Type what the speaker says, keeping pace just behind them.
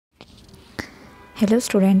Hello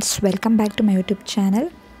students, welcome back to my YouTube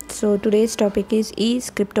channel. So today's topic is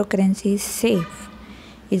cryptocurrency safe?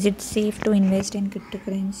 Is it safe to invest in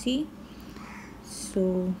cryptocurrency?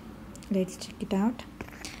 So let's check it out.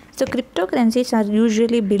 So cryptocurrencies are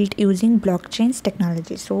usually built using blockchain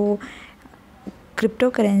technology. So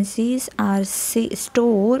cryptocurrencies are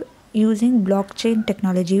stored using blockchain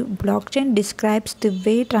technology. Blockchain describes the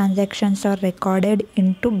way transactions are recorded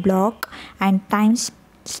into block and time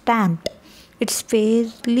stamped. It's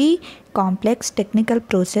fairly complex technical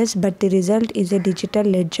process, but the result is a digital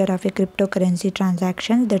ledger of a cryptocurrency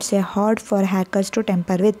transaction that's hard for hackers to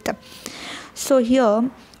tamper with. So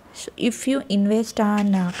here, if you invest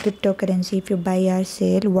on cryptocurrency, if you buy or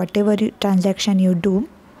sell, whatever transaction you do,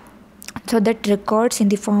 so that records in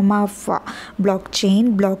the form of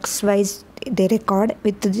blockchain, blocks wise they record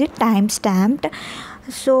with the time stamped.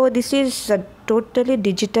 So this is a totally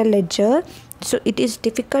digital ledger, so it is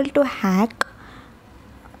difficult to hack.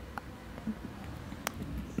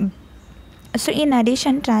 So in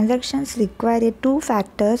addition, transactions require a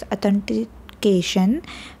two-factor authentication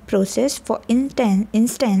process. For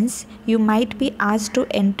instance, you might be asked to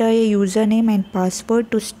enter a username and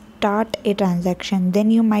password to start a transaction.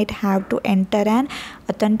 Then you might have to enter an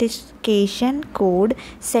authentication code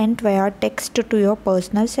sent via text to your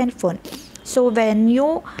personal cell phone. So when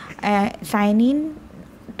you sign in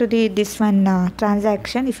to this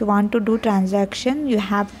transaction, if you want to do transaction, you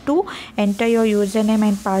have to enter your username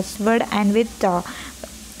and password, and with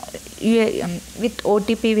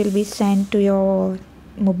OTP will be sent to your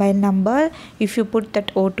mobile number. If you put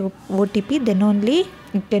that OTP, then only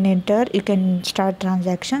you can enter, you can start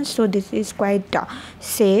transactions. So this is quite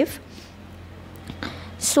safe.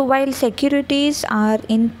 So while securities are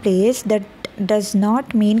in place, that does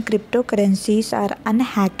not mean cryptocurrencies are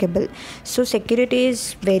unhackable. So security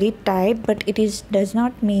is very tight, but does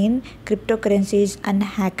not mean cryptocurrency is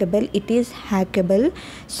unhackable. It is hackable.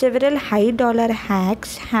 Several high dollar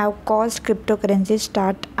hacks have caused cryptocurrency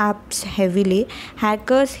startups heavily.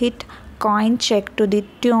 Hackers hit coin check to the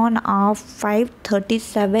tune of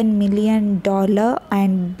 $537 million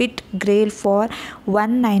and bit Grail for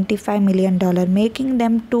 $195 million, making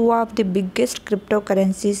them two of the biggest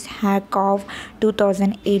cryptocurrencies hack of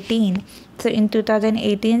 2018. So in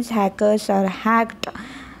 2018, hackers are hacked.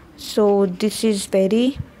 So this is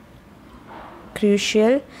very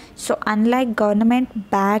crucial. So unlike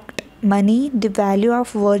government-backed money, the value of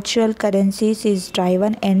virtual currencies is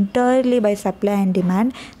driven entirely by supply and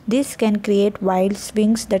demand. This can create wild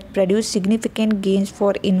swings that produce significant gains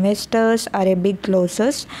for investors or a big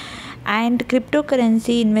losses. And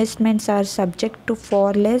cryptocurrency investments are subject to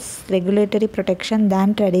far less regulatory protection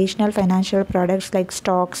than traditional financial products like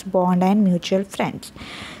stocks, bond, and mutual funds.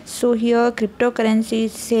 So here cryptocurrency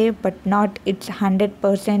is safe, but not its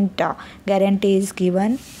 100% guarantee is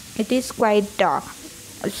given. It is quite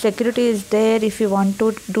security is there. If you want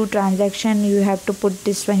to do transaction, you have to put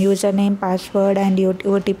this one username, password, and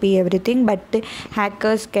OTP, everything. But the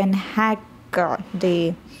hackers can hack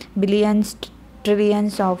the billions,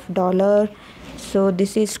 trillions of dollars. So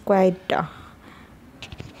this is quite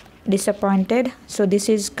disappointed. So this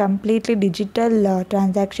is completely digital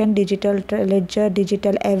transaction, digital ledger,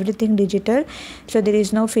 digital everything digital. So there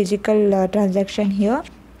is no physical transaction here.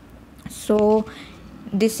 So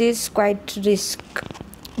this is quite risk.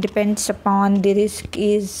 Depends upon, the risk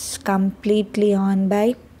is completely on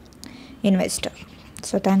by investor.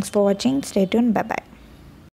 So thanks for watching. Stay tuned. Bye bye.